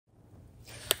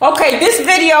Okay, this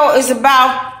video is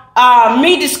about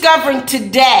me discovering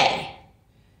today.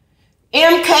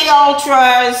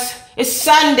 MKULTRAs. It's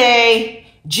Sunday,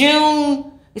 the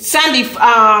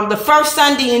first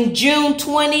Sunday in June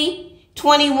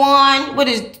 2021. What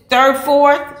is it, 3rd,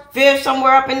 4th, 5th,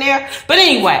 somewhere up in there? But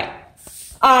anyway,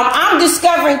 I'm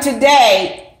discovering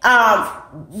today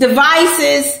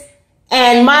devices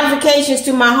and modifications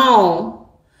to my home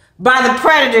by the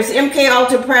predators,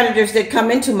 MKULTRA predators that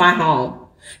come into my home,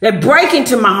 that break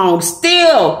into my home,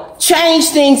 steal, change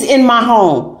things in my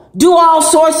home, do all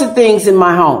sorts of things in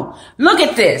my home. Look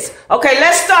at this. Okay,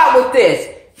 let's start with this.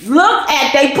 Look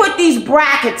at, they put these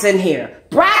brackets in here.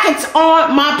 Brackets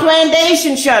on my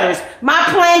plantation shutters. My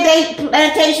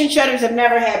plantation shutters have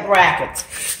never had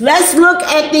brackets. Let's look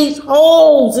at these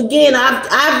holes. Again,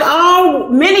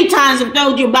 I've many times have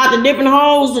told you about the different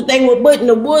holes that they would put in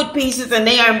the wood pieces, and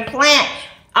they are plant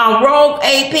rogue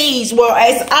APs. Well,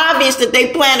 it's obvious that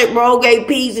they planted rogue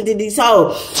APs into these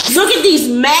holes. Look at these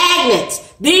magnets.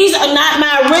 These are not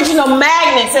my original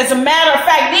magnets. As a matter of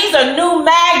fact, these are new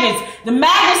magnets. The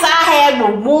magnets I had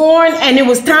were worn, and it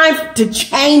was time to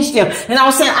change them. And I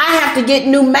was saying, I have to get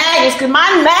new magnets, because my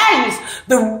magnets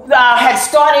had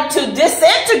started to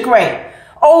disintegrate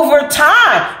over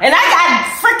time. And I got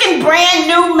freaking brand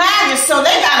new magnets, so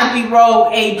they gotta be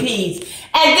rogue APs.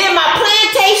 And then my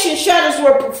plantation shutters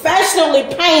were professionally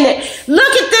painted.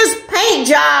 Look at this paint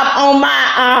job on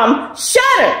my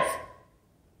shutters.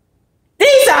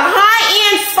 These are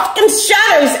high-end fucking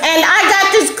shutters, and I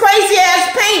got this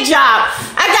crazy-ass paint job.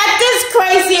 I got this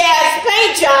crazy-ass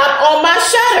paint job on my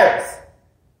shutters.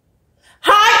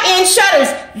 High-end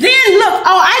shutters. Then look,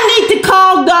 oh, I need to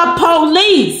call the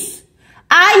police.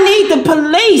 I need the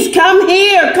police. Come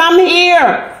here, come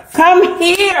here, come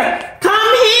here,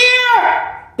 come here.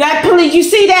 That police, you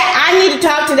see that? I need to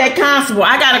talk to that constable.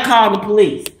 I gotta call the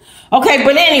police. Okay,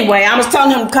 but anyway, I was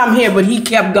telling him to come here, but he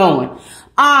kept going.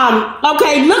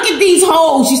 Okay, look at these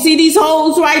holes. You see these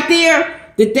holes right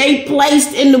there that they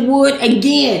placed in the wood?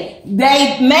 Again,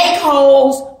 they make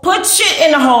holes, put shit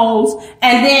in the holes,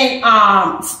 and then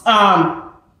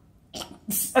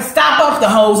stop off the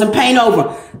holes and paint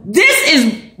over. This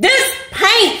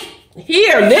paint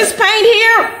here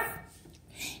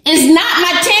is not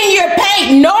my 10-year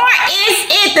paint, nor is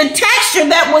it the texture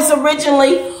that was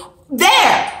originally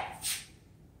there.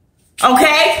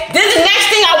 Okay, then the next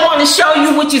thing I want to show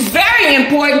you, which is very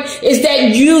important, is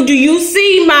that do you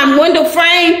see my window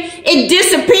frame? It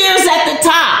disappears at the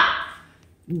top.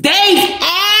 They've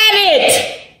added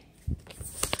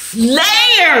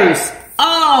layers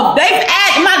of,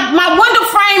 my window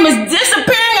frame is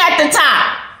disappearing at the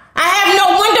top. I have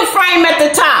no window frame at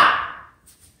the top.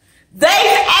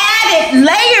 They've added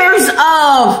layers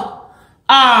of,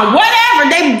 whatever,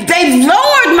 they've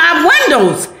lowered my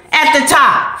windows at the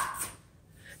top.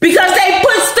 Because they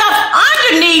put stuff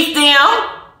underneath them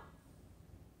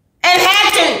and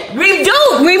had to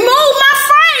remove my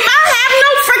frame. I have no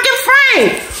freaking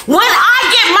frame. When I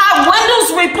get my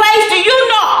windows replaced, do you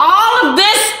know all of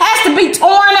this has to be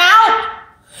torn out?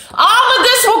 All of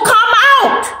this will come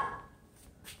out.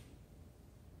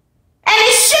 And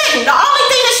it shouldn't. The only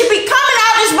thing that should be coming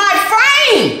out is my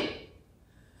frame.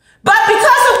 But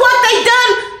because of what they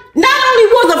done, not only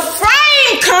will the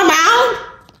frame come out,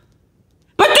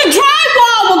 but the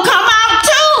drywall will come out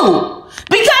too,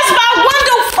 because my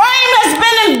window frame has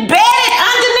been embedded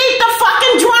underneath the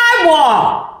fucking drywall.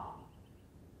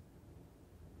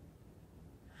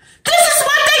 This is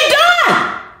what they done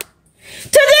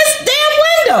to this damn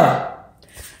window.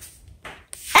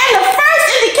 And the first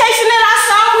indication that I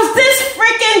saw was this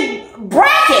freaking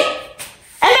bracket.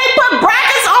 And they put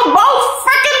brackets on both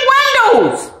freaking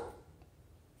windows.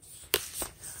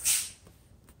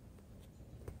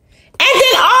 And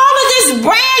then all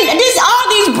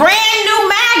these brand new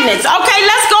magnets. Okay,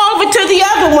 let's go over to the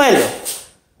other window.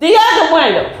 The other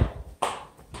window.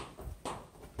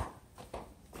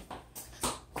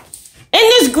 In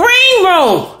this green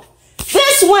room.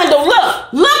 This window,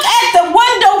 look at the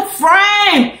window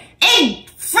frame. It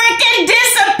freaking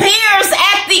disappears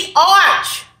at the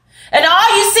arch. And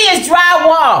all you see is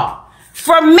drywall.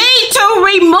 For me to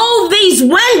remove these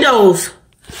windows,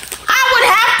 I would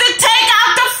have to take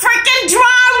out the freaking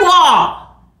drywall.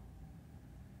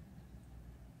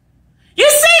 You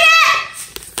see that?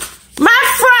 My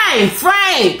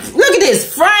frame. Look at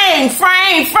this. Frame.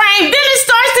 Then it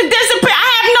starts to disappear. I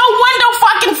have no window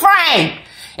fucking frame.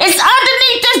 It's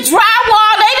underneath this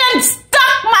drywall. They done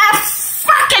stuck my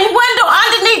fucking window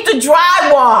underneath the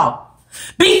drywall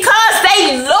because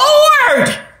they lowered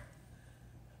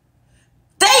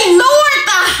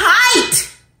the height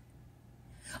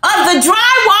of the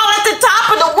drywall at the top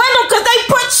of the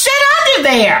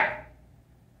there.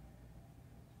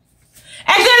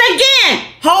 And then again,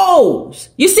 holes.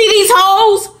 You see these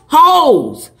holes?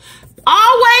 Holes.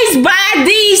 Always buy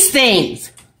these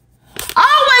things.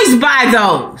 Always buy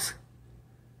those.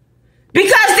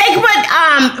 Because they put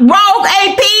rogue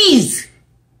APs.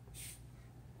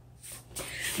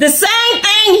 The same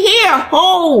thing here.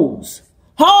 Holes.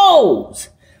 Holes.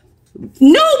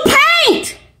 New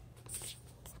paint.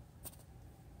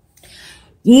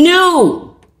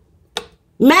 New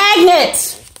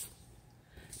magnets.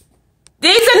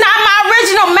 These are not my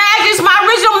original magnets. My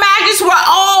original magnets were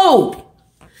old.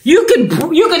 You could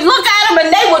look at them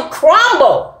and they would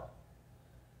crumble.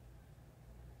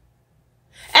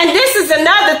 And this is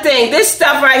another thing. This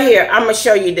stuff right here. I'm going to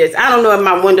show you this. I don't know if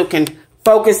my window can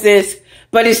focus this,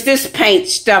 but it's this paint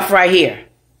stuff right here.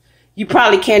 You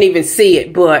probably can't even see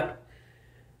it, but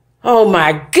oh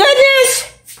my goodness.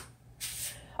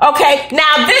 Okay,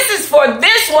 now this is for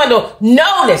this window.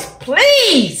 Notice,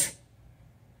 please.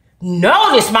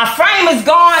 Notice my frame is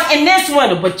gone in this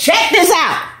window, but check this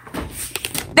out.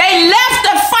 They left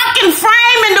the fucking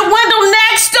frame in the window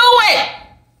next to it.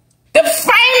 The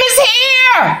frame is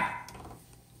here.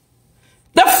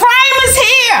 The frame is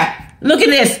here. Look at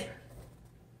this.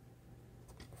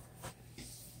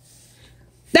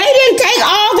 They didn't take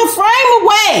all the frame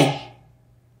away.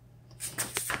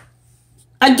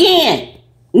 Again,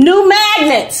 new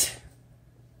magnets.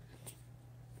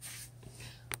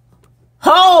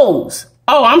 Holes.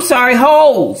 Oh, I'm sorry,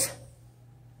 holes.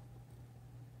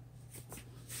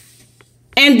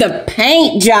 And the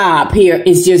paint job here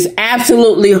is just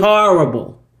absolutely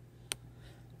horrible.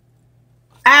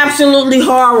 Absolutely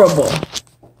horrible.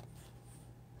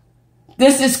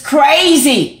 This is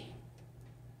crazy.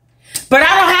 But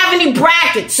I don't have any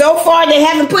brackets. So far, they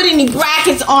haven't put any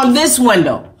brackets on this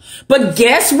window. But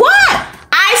guess what?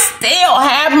 I still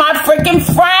have my freaking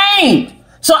frame.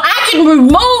 So I can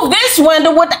remove this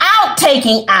window without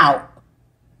taking out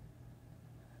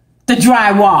the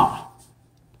drywall.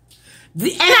 And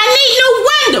I need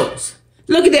new windows.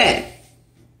 Look at that.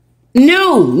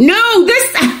 New.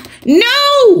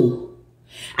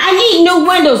 I need new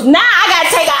windows. Now I gotta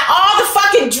take out all the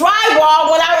fucking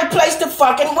drywall when I replace the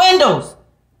fucking windows.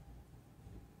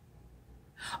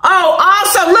 Oh,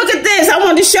 also look at this. I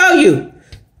want to show you.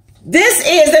 This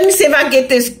is, let me see if I get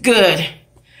this good.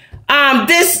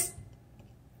 This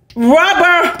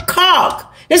rubber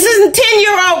caulk. This isn't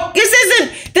 10-year-old. This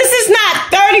is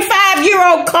not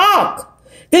 35-year-old caulk.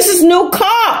 This is new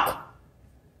caulk.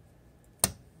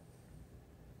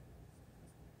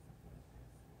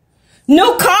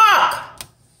 New caulk.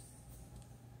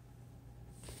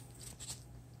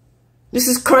 This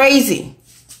is crazy.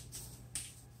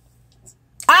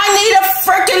 I need a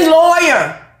freaking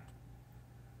lawyer.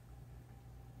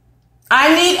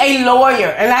 I need a lawyer,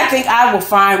 and I think I will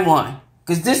find one.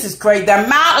 Because this is crazy. The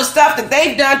amount of stuff that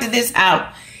they've done to this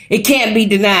house, it can't be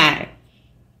denied.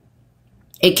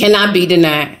 It cannot be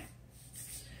denied.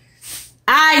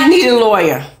 I need a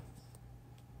lawyer.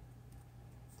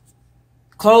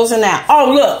 Closing out.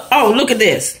 Oh, look. Oh, look at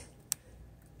this.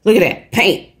 Look at that.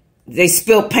 Paint. They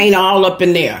spilled paint all up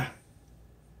in there.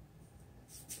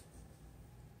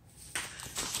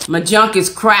 My junk is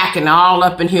cracking all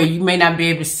up in here. You may not be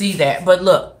able to see that. But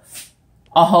look.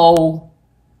 A hole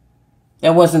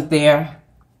that wasn't there.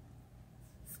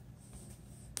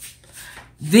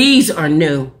 These are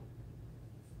new.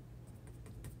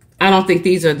 I don't think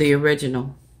these are the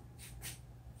original.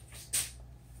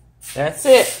 That's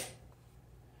it.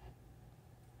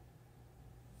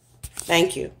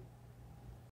 Thank you.